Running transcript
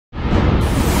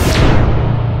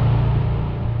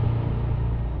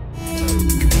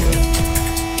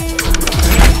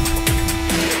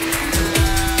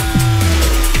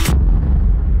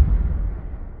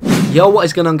Yo, what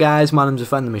is going on guys, my name's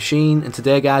the Machine, and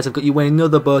today guys I've got you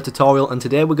another bow tutorial, and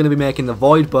today we're going to be making the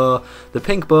void bow, the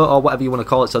pink bow or whatever you want to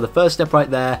call it. So the first step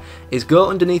right there is go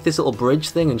underneath this little bridge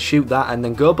thing and shoot that, and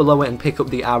then go below it and pick up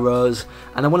the arrows.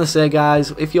 And I want to say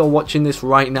guys, if you're watching this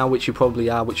right now, which you probably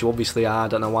are, which you obviously are, I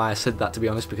don't know why I said that to be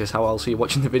honest, because how else are you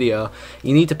watching the video,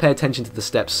 you need to pay attention to the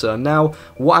steps. So now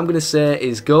what I'm going to say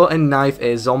is go and knife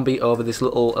a zombie over this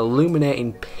little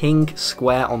illuminating pink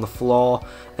square on the floor.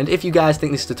 And if you guys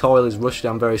think this tutorial is rushed,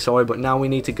 I'm very sorry, but now we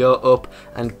need to go up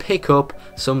and pick up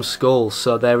some skulls.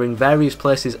 So they're in various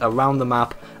places around the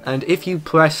map, and if you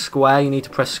press square, you need to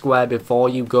press square before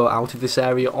you go out of this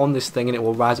area on this thing, and it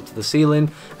will rise up to the ceiling,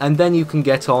 and then you can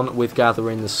get on with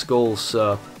gathering the skulls.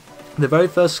 So the very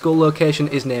first skull location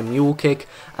is near Mule Kick,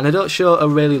 and I don't show a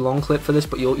really long clip for this,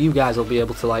 but you guys will be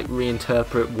able to like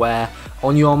reinterpret where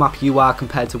on your map you are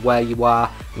compared to where you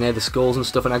are near the skulls and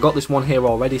stuff. And I got this one here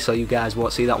already, so you guys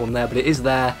won't see that one there, but it is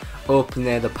there up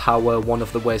near the power, one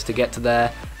of the ways to get to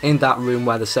there, in that room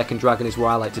where the second dragon is, where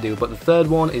I like to do. But the third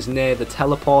one is near the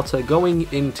teleporter,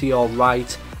 going into your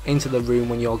right into the room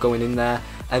when you're going in there.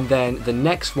 And then the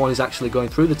next one is actually going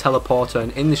through the teleporter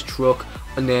and in this truck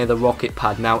near the rocket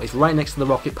pad. Now it's right next to the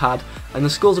rocket pad, and the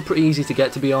skulls are pretty easy to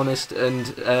get, to be honest, and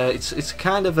it's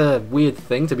kind of a weird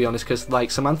thing, to be honest, because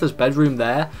like Samantha's bedroom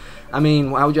there, I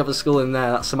mean, why would you have a skull in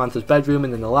there? That's Samantha's bedroom,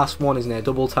 and then the last one is near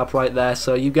double tap right there.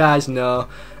 So you guys know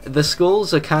the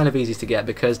skulls are kind of easy to get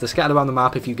because they're scattered around the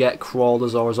map. If you get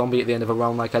crawlers or a zombie at the end of a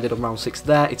round like I did on round 6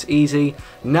 there, it's easy.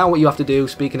 Now what you have to do,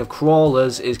 speaking of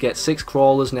crawlers, is get 6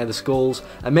 crawlers near the skulls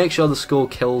and make sure the skull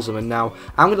kills them. And now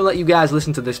I'm going to let you guys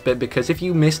listen to this bit, because if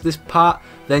you miss this part,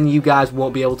 then you guys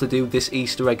won't be able to do this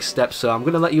Easter egg step. So I'm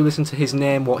going to let you listen to his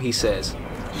name, what he says.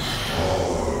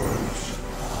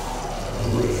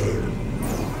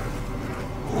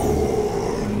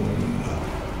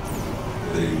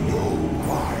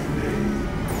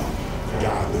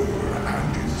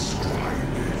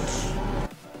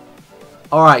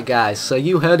 Alright guys, so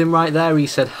you heard him right there. He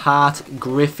said Heart,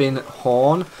 Griffin,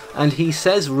 Horn, and he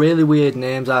says really weird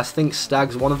names. I think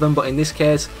Stag's one of them, but in this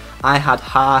case I had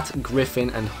Heart, Griffin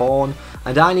and Horn,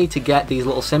 and I need to get these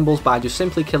little symbols by just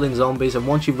simply killing zombies. And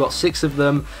once you've got 6 of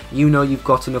them, you know you've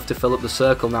got enough to fill up the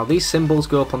circle. Now these symbols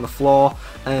go up on the floor,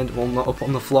 and well, not up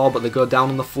on the floor, but they go down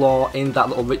on the floor in that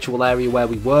little ritual area where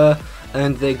we were,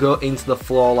 and they go into the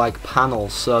floor like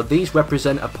panels. So these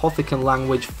represent Apothecan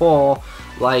language for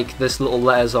like this little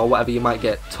letters or whatever you might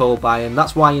get told by him.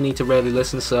 That's why you need to really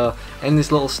listen. So in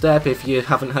this little step, if you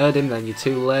haven't heard him, then you're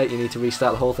too late. You need to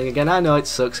restart the whole thing again. I know it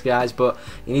sucks guys, but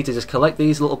you need to just collect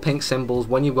these little pink symbols.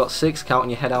 When you've got 6, count in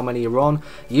your head how many you're on,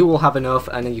 you will have enough,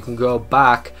 and then you can go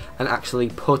back and actually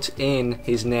put in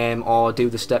his name, or do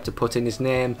the step to put in his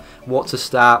name, what to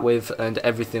start with and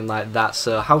everything like that.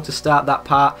 So how to start that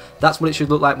part, that's what it should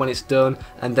look like when it's done,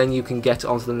 and then you can get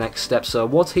on to the next step. So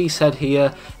what he said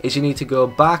here is you need to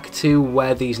go back to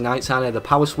where these knights are near the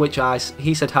power switch.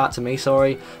 He said heart to me,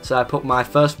 sorry, so I put my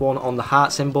first one on the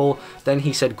heart symbol. Then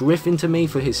he said Griffin to me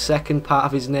for his second part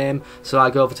of his name, so I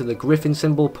go over to the Griffin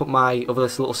symbol, put my other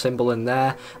little symbol in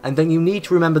there, and then you need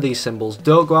to remember these symbols.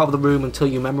 Don't go out of the room until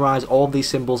you memorize all of these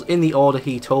symbols in the order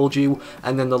he told you.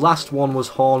 And then the last one was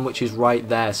Horn, which is right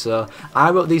there. So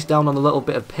I wrote these down on a little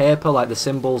bit of paper, like the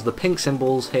symbols, the pink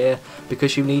symbols here,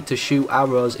 because you need to shoot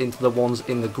arrows into the ones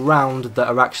in the ground that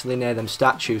are actually near them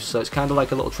statues. So it's kind of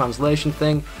like a little translation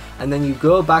thing. And then you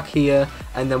go back here,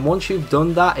 and then once you've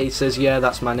done that, it says yeah,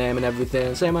 that's my name and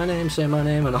everything, say my name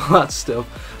and all that stuff.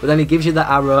 But then it gives you the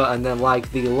arrow, and then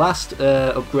like the last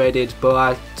upgraded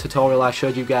bow tutorial I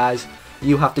showed you guys,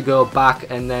 you have to go back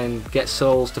and then get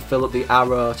souls to fill up the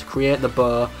arrow to create the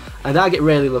bow. And I get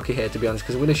really lucky here, to be honest,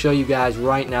 because I'm going to show you guys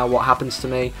right now what happens to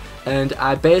me. And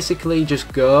I basically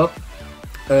just go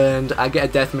and I get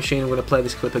a death machine. I'm going to play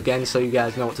this clip again so you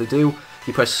guys know what to do.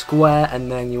 You press square,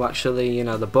 and then you actually, you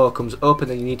know, the bow comes up,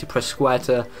 and then you need to press square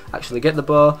to actually get the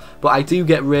bow. But I do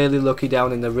get really lucky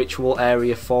down in the ritual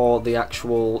area for the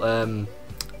actual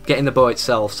getting the bow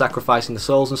itself, sacrificing the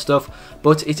souls and stuff.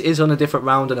 But it is on a different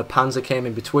round, and a panzer came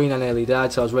in between. I nearly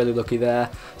died, so I was really lucky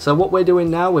there. So what we're doing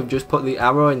now, we've just put the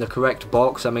arrow in the correct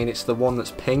box. I mean, it's the one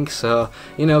that's pink, so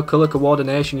you know, colour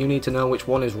coordination, you need to know which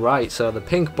one is right. So the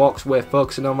pink box we're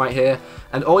focusing on right here,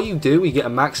 and all you do, you get a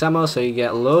max ammo, so you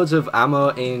get loads of ammo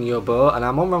in your bow. And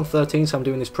I'm on round 13, so I'm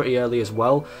doing this pretty early as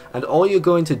well. And all you're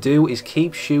going to do is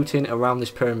keep shooting around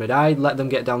this pyramid. I let them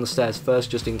get down the stairs first,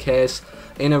 just in case,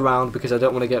 in a round, because I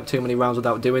don't want to get too many rounds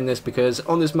without doing this, because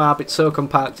on this map it's so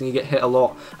compact and you get hit a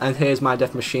lot. And here's my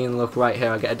death machine. Look right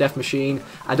here, I get a death machine.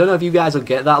 I don't know if you guys will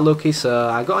get that lucky, so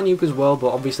I got a nuke as well,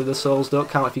 but obviously the souls don't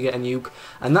count if you get a nuke.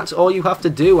 And that's all you have to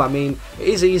do. I mean, it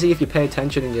is easy if you pay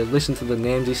attention and you listen to the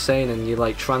names he's saying and you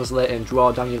like translate and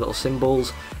draw down your little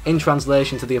symbols in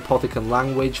translation to the Apothecan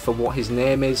language for what his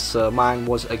name is. So mine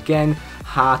was again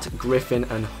Heart, Griffin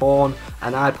and Horn,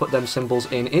 and I put them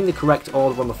symbols in the correct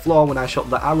order on the floor when I shot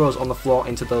the arrows on the floor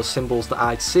into those symbols that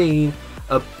I'd seen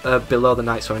below the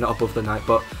knight, sorry, not above the knight,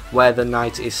 but where the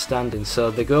knight is standing.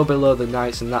 So they go below the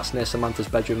knights, and that's near Samantha's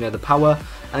bedroom near the power.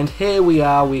 And here we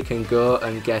are, we can go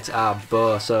and get our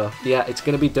bow. So yeah, it's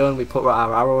going to be done. We put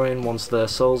our arrow in once the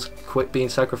souls quit being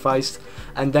sacrificed,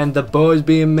 and then the bow is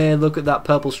being made. Look at that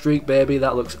purple streak, baby,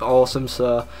 that looks awesome.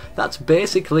 So that's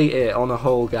basically it on a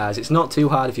whole, guys. It's not too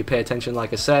hard if you pay attention,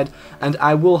 like I said, and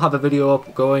I will have a video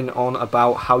up going on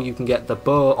about how you can get the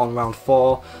bow on round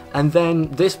 4, and then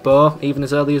this bow even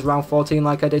as early as round 14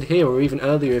 like I did here, or even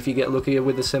earlier if you get luckier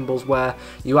with the symbols where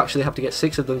you actually have to get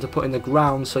 6 of them to put in the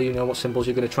ground, so you know what symbols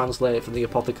you're going to translate from the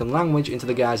Apothecan language into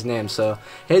the guy's name. So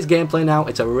here's gameplay now.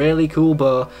 It's a really cool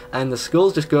bow, and the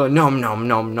skulls just go nom nom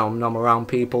nom nom nom around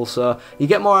people. So you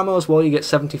get more ammo as well. You get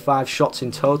 75 shots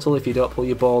in total if you don't pull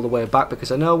your bow all the way back,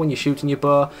 because I know when you're shooting your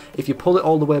bow, if you pull it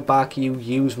all the way back you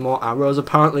use more arrows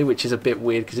apparently, which is a bit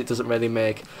weird because it doesn't really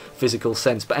make physical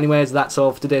sense. But anyways, that's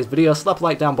all for today's video. Slap a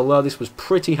like down below. This was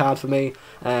pretty hard for me,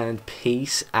 and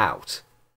peace out.